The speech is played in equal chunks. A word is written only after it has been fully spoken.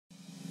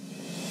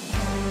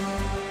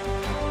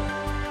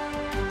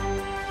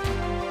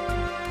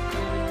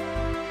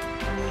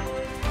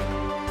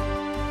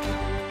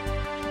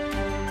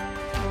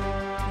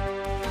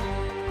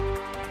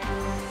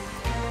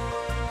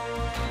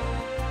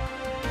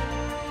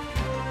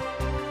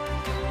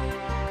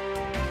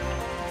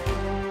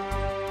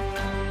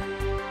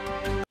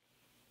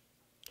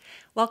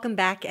Welcome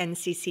back,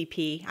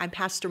 NCCP. I'm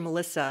Pastor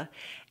Melissa,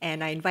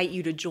 and I invite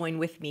you to join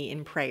with me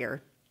in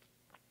prayer.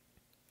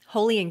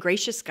 Holy and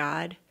gracious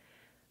God,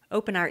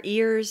 open our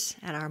ears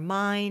and our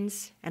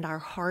minds and our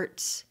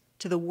hearts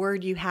to the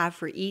word you have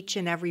for each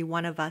and every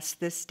one of us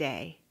this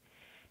day.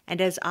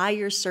 And as I,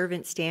 your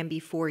servant, stand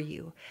before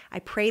you, I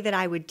pray that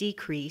I would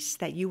decrease,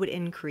 that you would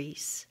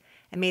increase.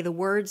 And may the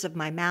words of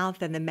my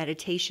mouth and the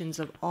meditations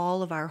of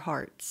all of our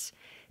hearts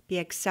be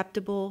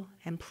acceptable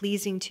and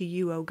pleasing to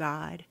you, O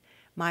God,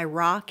 my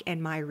rock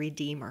and my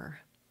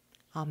redeemer.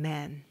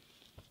 Amen.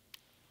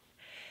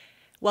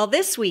 Well,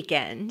 this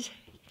weekend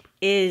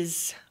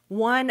is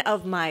one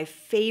of my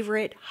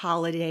favorite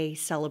holiday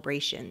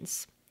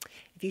celebrations.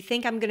 If you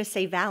think I'm going to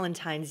say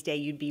Valentine's Day,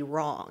 you'd be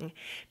wrong,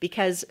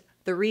 because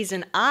the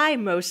reason I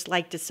most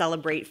like to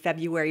celebrate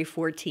February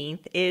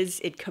 14th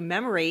is it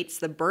commemorates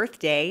the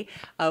birthday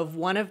of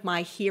one of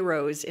my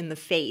heroes in the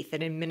faith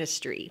and in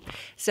ministry.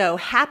 So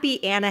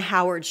happy Anna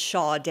Howard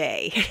Shaw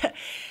Day.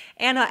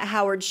 Anna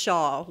Howard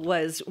Shaw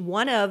was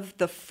one of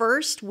the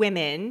first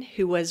women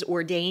who was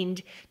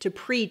ordained to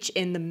preach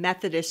in the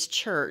Methodist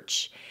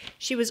Church.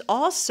 She was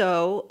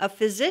also a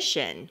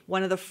physician,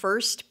 one of the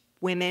first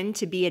women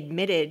to be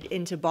admitted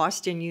into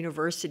Boston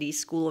University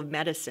School of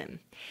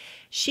Medicine.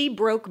 She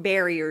broke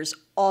barriers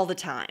all the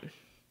time.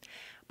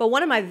 But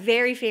one of my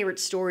very favorite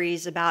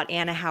stories about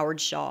Anna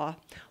Howard Shaw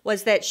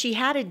was that she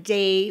had a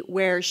day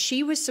where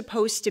she was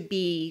supposed to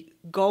be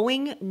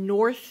going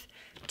north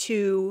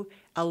to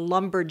a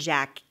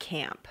lumberjack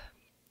camp.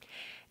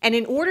 And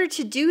in order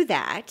to do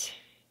that,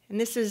 and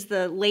this is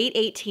the late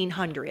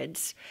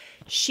 1800s,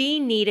 she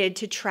needed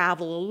to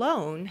travel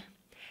alone,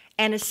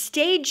 and a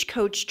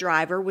stagecoach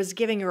driver was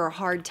giving her a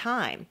hard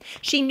time.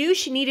 She knew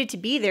she needed to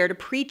be there to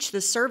preach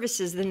the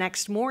services the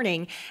next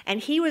morning,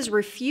 and he was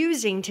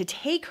refusing to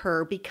take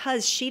her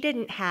because she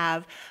didn't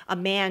have a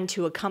man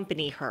to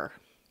accompany her.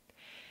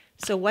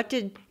 So what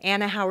did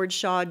Anna Howard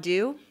Shaw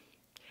do?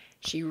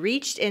 She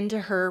reached into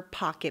her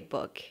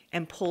pocketbook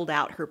and pulled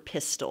out her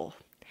pistol.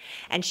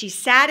 And she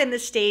sat in the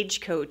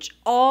stagecoach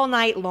all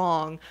night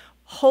long,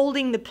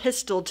 holding the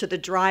pistol to the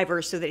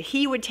driver so that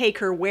he would take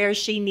her where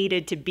she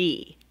needed to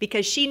be,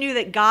 because she knew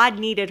that God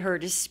needed her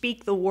to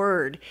speak the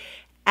word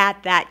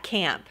at that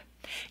camp.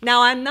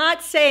 Now, I'm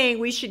not saying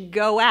we should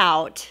go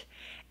out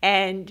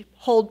and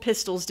hold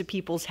pistols to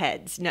people's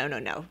heads. No.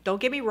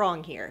 Don't get me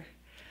wrong here.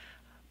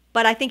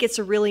 But I think it's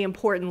a really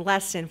important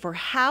lesson for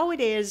how it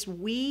is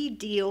we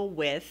deal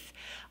with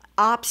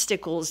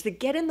obstacles that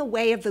get in the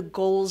way of the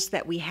goals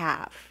that we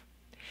have.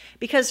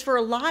 Because for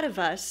a lot of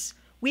us,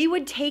 we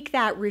would take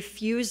that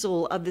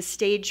refusal of the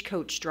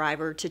stagecoach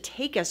driver to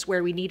take us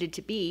where we needed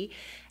to be,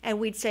 and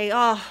we'd say,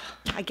 oh,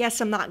 I guess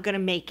I'm not going to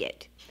make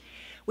it.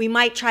 We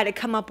might try to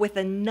come up with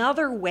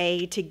another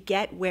way to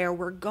get where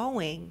we're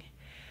going.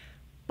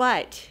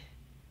 But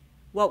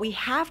what we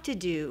have to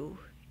do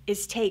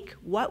is take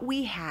what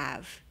we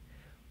have,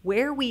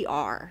 where we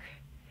are,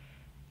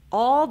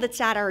 all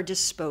that's at our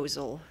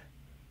disposal,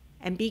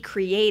 and be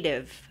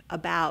creative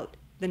about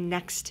the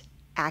next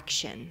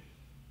action.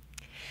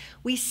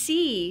 We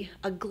see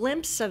a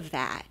glimpse of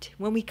that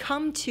when we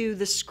come to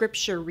the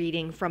scripture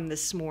reading from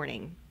this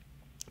morning.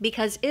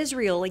 Because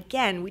Israel,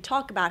 again, we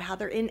talk about how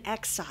they're in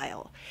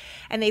exile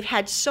and they've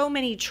had so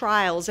many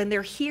trials, and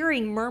they're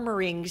hearing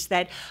murmurings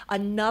that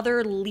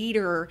another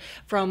leader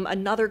from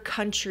another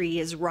country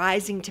is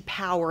rising to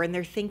power, and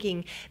they're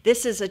thinking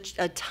this is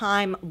a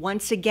time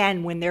once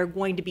again when they're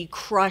going to be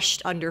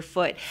crushed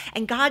underfoot.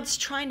 And God's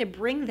trying to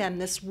bring them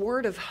this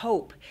word of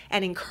hope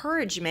and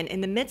encouragement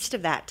in the midst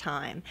of that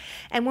time.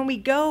 And when we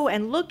go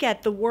and look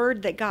at the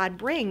word that God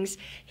brings,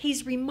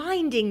 he's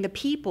reminding the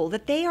people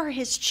that they are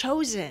his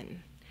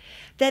chosen,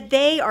 that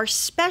they are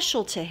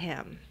special to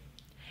him.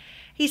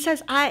 He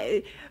says,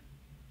 I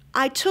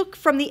took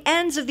from the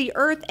ends of the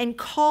earth and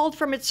called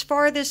from its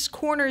farthest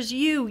corners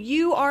you.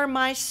 You are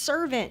my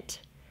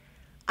servant.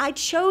 I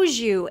chose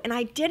you and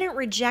I didn't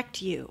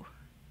reject you.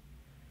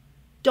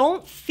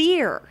 Don't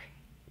fear,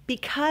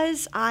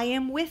 because I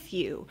am with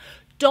you.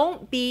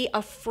 Don't be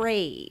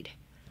afraid,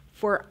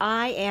 for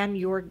I am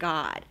your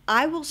God.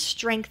 I will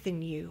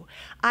strengthen you.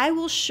 I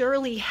will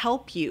surely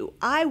help you.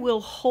 I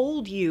will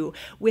hold you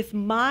with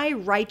my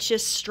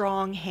righteous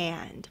strong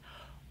hand.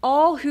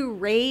 All who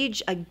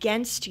rage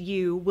against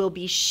you will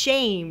be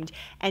shamed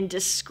and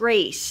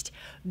disgraced.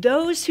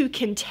 Those who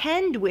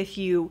contend with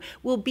you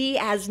will be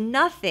as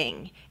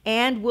nothing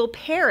and will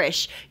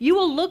perish. You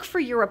will look for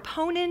your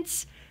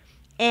opponents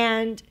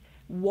and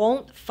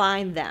won't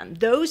find them.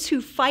 Those who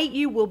fight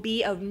you will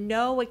be of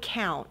no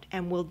account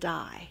and will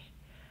die.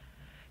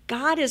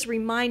 God is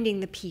reminding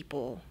the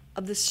people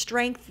of the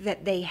strength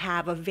that they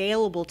have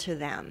available to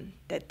them,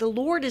 that the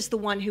Lord is the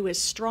one who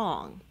is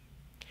strong.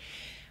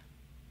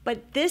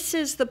 But this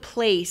is the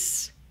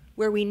place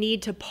where we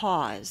need to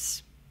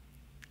pause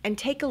and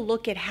take a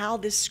look at how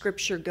this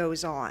scripture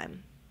goes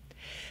on.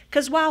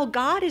 Because while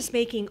God is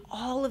making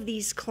all of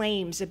these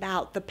claims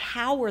about the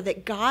power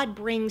that God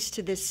brings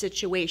to this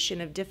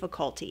situation of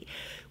difficulty,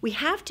 we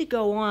have to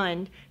go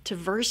on to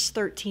verse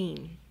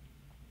 13.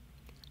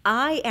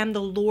 I am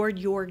the Lord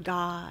your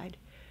God,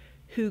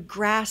 who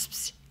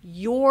grasps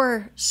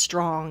your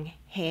strong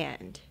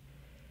hand,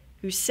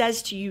 who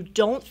says to you,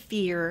 don't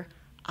fear,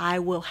 I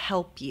will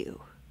help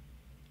you.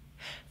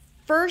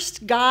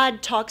 First,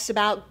 God talks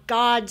about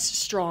God's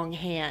strong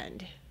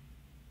hand.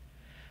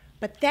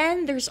 But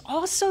then there's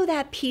also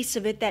that piece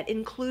of it that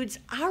includes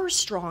our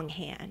strong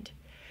hand.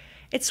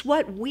 It's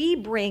what we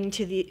bring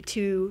to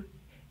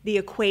the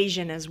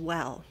equation as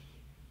well.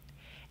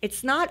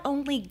 It's not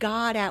only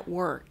God at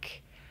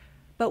work,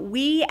 but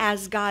we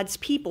as God's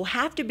people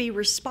have to be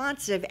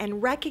responsive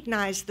and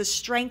recognize the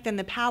strength and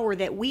the power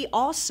that we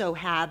also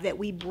have that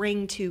we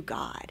bring to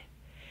God.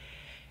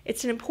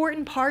 It's an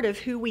important part of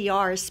who we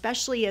are,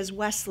 especially as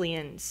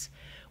Wesleyans.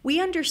 We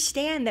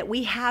understand that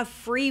we have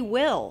free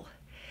will.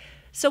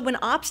 So when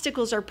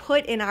obstacles are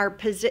put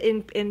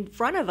in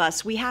front of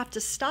us, we have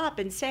to stop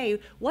and say,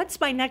 what's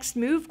my next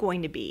move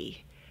going to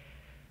be?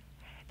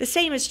 The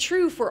same is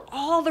true for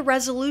all the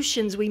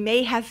resolutions we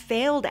may have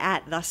failed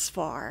at thus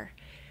far.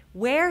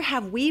 Where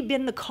have we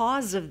been the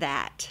cause of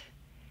that?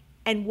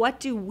 And what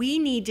do we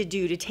need to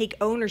do to take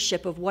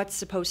ownership of what's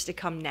supposed to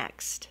come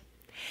next?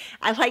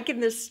 I like in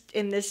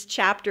this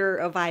chapter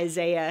of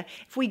Isaiah,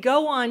 if we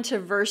go on to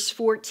verse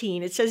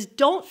 14, it says,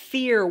 don't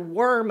fear,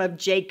 worm of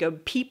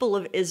Jacob, people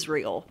of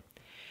Israel.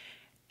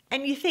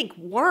 And you think,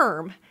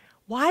 worm?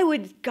 Why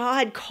would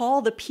God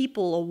call the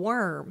people a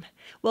worm?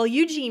 Well,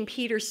 Eugene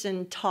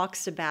Peterson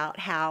talks about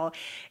how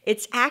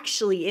it's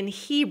actually in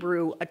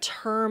Hebrew a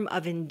term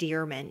of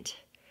endearment.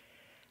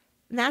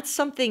 And that's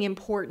something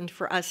important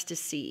for us to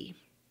see,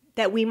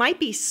 that we might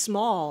be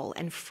small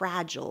and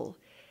fragile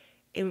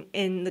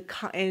in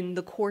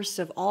the course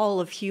of all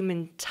of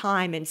human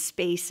time and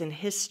space and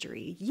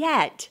history.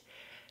 Yet,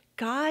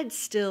 God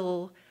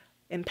still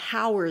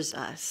empowers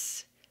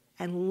us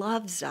and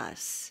loves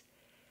us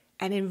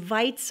and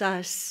invites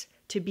us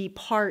to be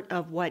part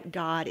of what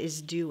God is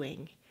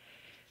doing,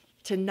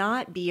 to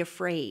not be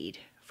afraid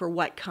for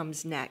what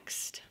comes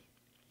next.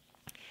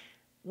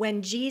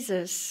 When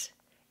Jesus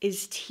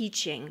is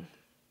teaching,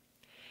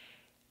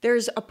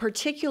 there's a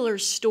particular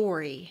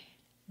story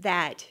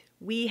that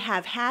we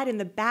have had in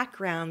the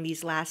background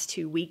these last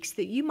 2 weeks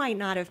that you might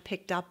not have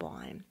picked up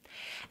on.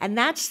 And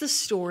that's the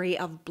story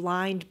of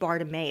blind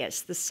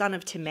Bartimaeus, the son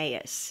of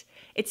Timaeus.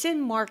 It's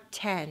in Mark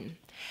 10.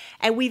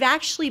 And we've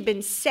actually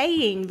been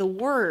saying the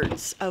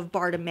words of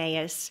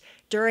Bartimaeus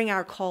during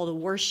our call to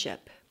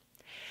worship.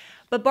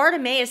 But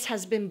Bartimaeus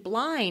has been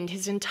blind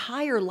his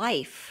entire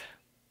life.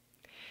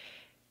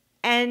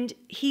 And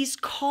he's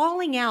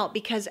calling out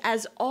because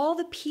as all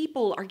the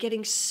people are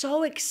getting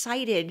so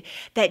excited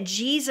that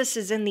Jesus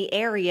is in the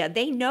area,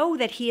 they know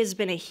that he has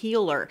been a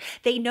healer.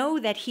 They know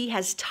that he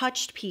has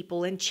touched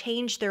people and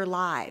changed their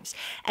lives.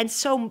 And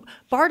so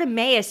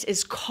Bartimaeus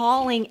is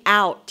calling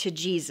out to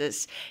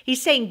Jesus.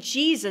 He's saying,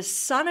 Jesus,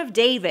 Son of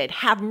David,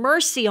 have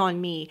mercy on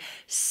me.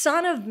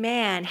 Son of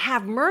Man,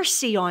 have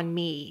mercy on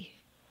me.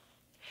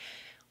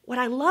 What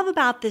I love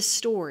about this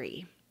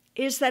story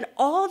is that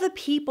all the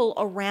people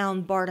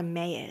around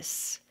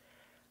Bartimaeus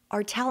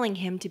are telling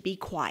him to be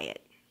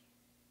quiet.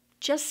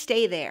 Just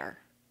stay there.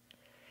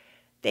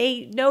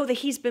 They know that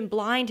he's been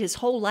blind his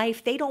whole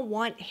life. They don't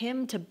want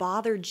him to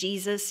bother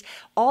Jesus.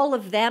 All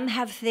of them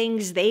have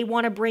things they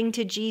want to bring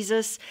to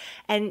Jesus,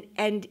 and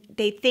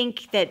they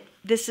think that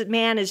this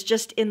man is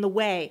just in the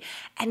way.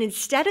 And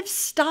instead of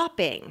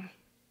stopping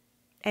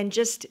and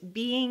just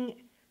being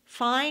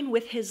fine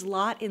with his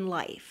lot in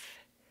life,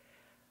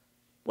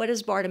 what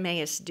does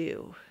Bartimaeus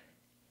do?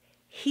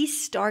 He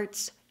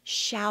starts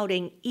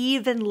shouting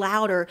even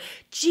louder,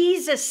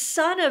 Jesus,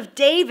 Son of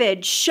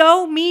David,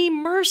 show me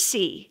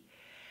mercy.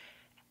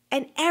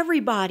 And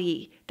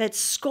everybody that's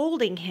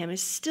scolding him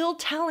is still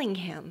telling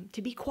him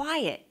to be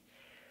quiet.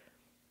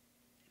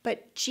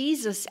 But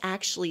Jesus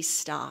actually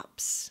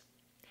stops.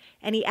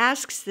 And he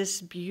asks this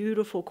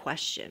beautiful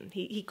question.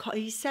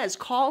 He says,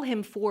 call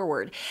him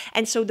forward.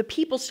 And so the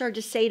people start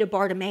to say to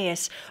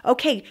Bartimaeus,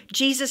 okay,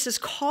 Jesus is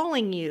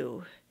calling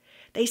you.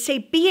 They say,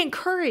 be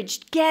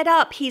encouraged, get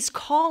up, he's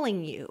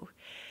calling you.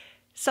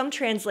 Some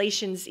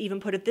translations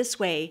even put it this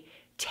way,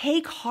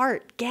 take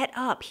heart, get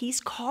up, he's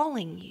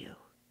calling you.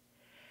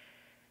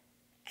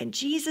 And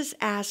Jesus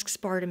asks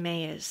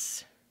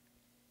Bartimaeus,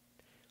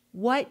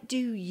 what do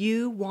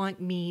you want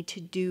me to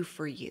do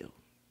for you?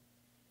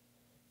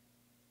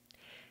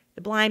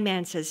 The blind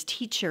man says,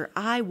 Teacher,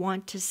 I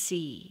want to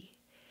see.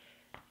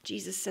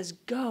 Jesus says,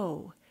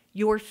 go,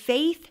 your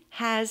faith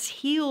has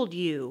healed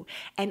you.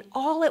 And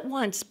all at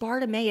once,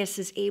 Bartimaeus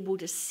is able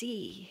to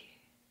see.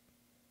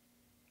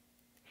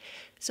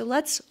 So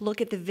let's look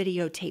at the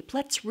videotape.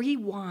 Let's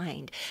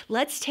rewind.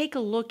 Let's take a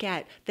look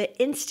at the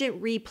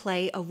instant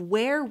replay of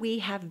where we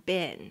have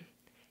been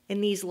in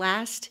these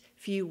last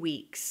few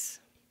weeks.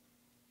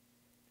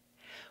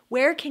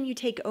 Where can you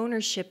take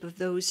ownership of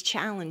those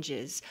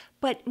challenges?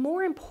 But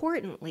more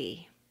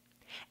importantly,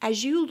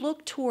 as you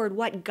look toward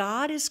what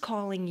God is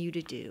calling you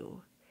to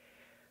do,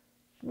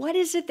 what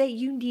is it that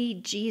you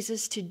need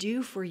Jesus to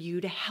do for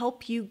you to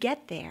help you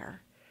get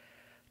there?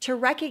 to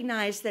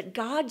recognize that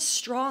God's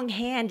strong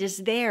hand is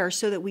there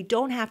so that we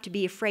don't have to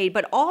be afraid,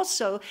 but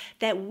also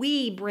that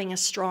we bring a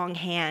strong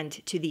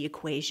hand to the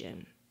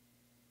equation.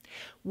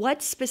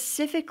 What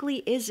specifically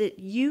is it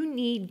you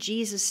need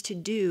Jesus to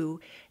do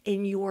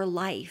in your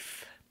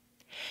life?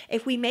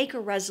 If we make a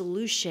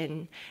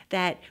resolution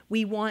that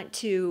we want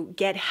to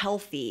get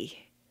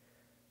healthy,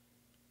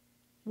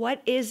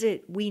 what is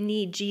it we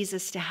need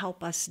Jesus to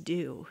help us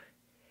do?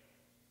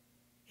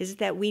 Is it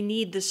that we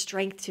need the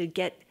strength to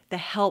get the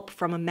help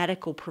from a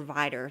medical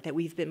provider that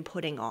we've been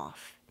putting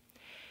off?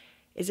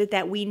 Is it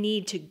that we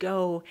need to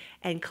go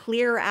and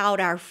clear out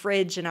our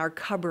fridge and our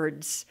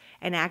cupboards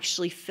and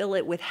actually fill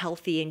it with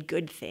healthy and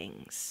good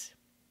things?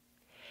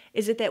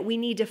 Is it that we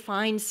need to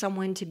find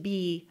someone to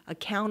be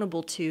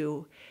accountable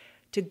to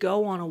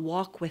go on a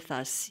walk with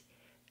us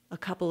a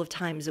couple of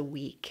times a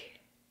week?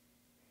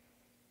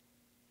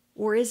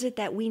 Or is it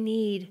that we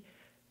need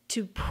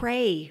to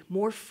pray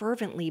more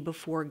fervently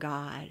before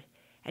God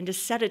and to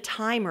set a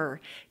timer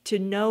to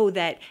know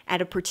that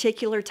at a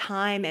particular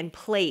time and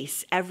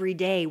place every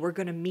day we're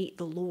going to meet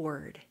the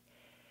Lord?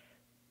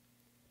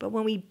 But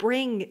when we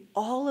bring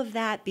all of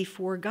that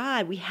before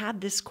God, we have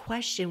this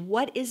question: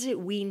 what is it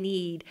we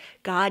need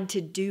God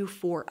to do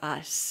for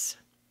us?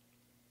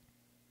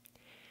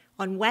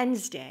 On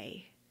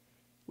Wednesday,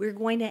 we're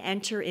going to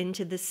enter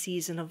into the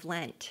season of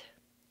Lent.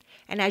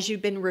 And as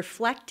you've been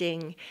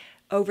reflecting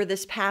over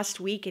this past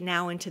week and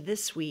now into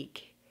this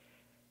week,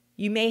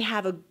 you may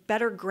have a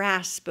better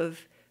grasp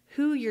of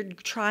who you're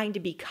trying to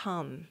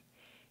become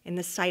in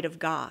the sight of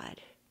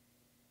God.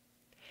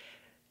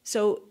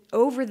 So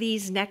over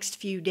these next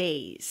few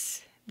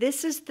days,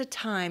 this is the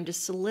time to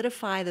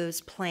solidify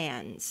those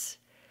plans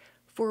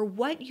for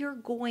what you're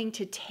going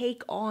to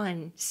take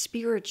on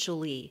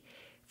spiritually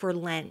for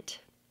Lent,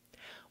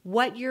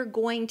 what you're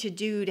going to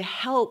do to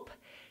help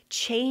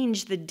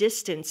change the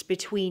distance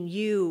between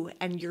you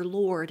and your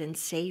Lord and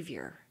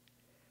Savior.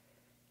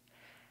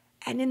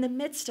 And in the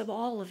midst of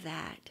all of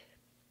that,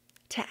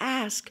 to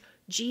ask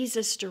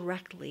Jesus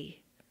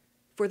directly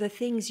for the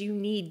things you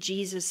need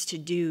Jesus to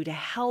do to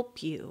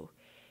help you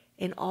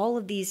in all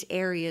of these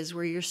areas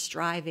where you're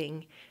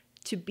striving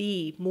to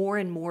be more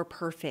and more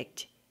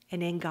perfect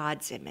and in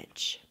God's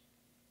image.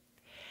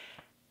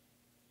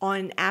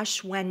 On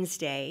Ash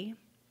Wednesday,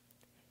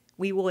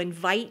 we will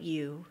invite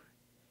you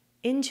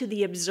into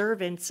the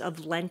observance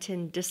of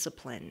Lenten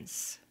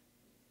disciplines.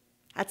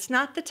 That's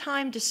not the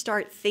time to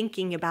start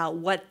thinking about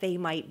what they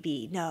might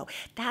be. No,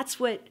 that's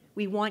what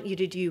we want you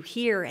to do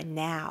here and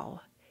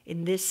now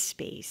in this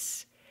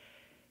space.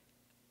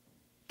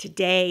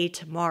 Today,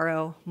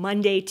 tomorrow,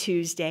 Monday,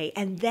 Tuesday,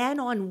 and then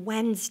on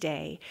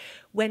Wednesday,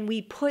 when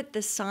we put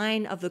the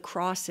sign of the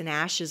cross and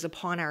ashes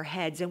upon our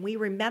heads, and we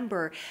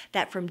remember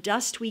that from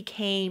dust we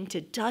came,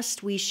 to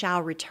dust we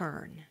shall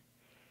return.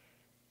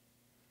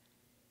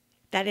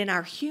 That in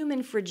our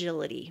human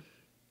fragility,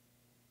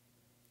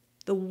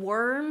 the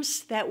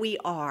worms that we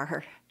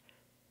are,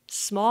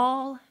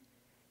 small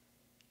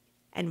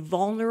and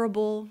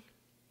vulnerable,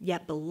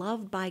 yet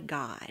beloved by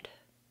God,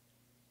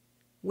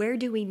 where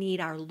do we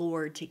need our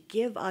Lord to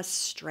give us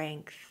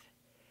strength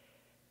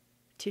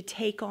to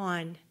take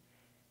on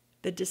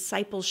the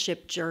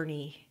discipleship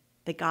journey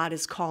that God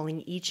is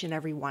calling each and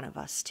every one of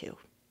us to?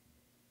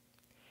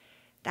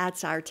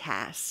 That's our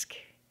task.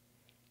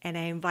 And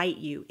I invite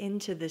you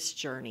into this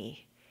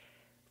journey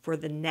for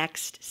the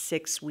next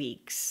 6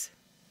 weeks.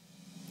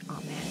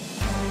 Amen.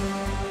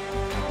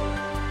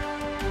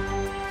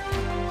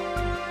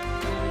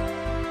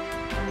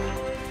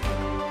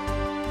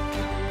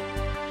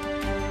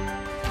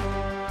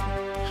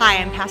 Hi,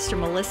 I'm Pastor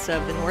Melissa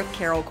of the North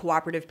Carroll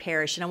Cooperative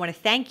Parish, and I want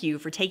to thank you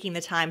for taking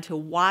the time to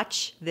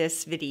watch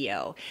this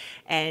video.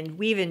 And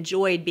we've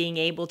enjoyed being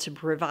able to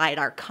provide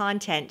our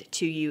content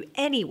to you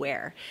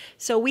anywhere.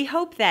 So we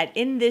hope that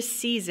in this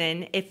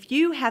season, if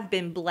you have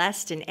been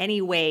blessed in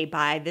any way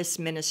by this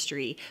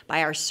ministry,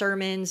 by our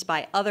sermons,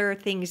 by other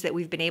things that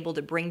we've been able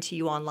to bring to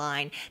you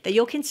online, that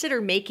you'll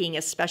consider making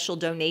a special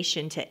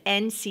donation to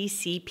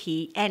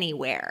NCCP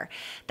Anywhere.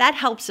 That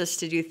helps us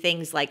to do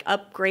things like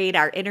upgrade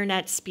our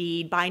internet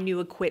speed, buy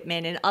new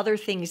equipment, and other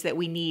things that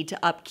we need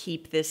to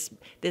upkeep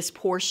this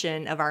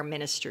portion of our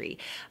ministry.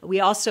 We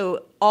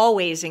also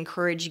always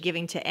encourage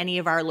giving to any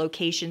of our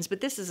locations,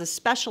 but this is a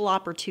special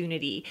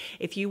opportunity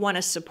if you want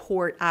to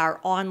support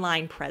our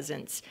online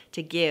presence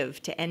to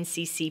give to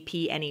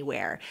NCCP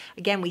Anywhere.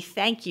 Again, we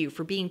thank you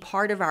for being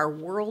part of our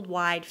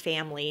worldwide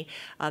family,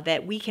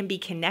 that we can be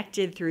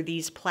connected through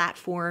these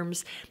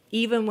platforms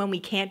even when we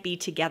can't be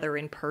together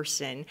in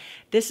person.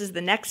 This is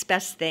the next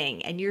best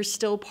thing, and you're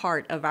still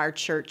part of our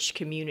church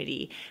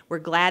community. We're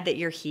glad that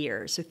you're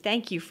here. So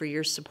thank you for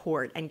your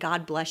support, and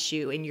God bless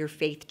you in your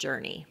faith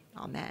journey.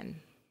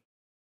 Amen.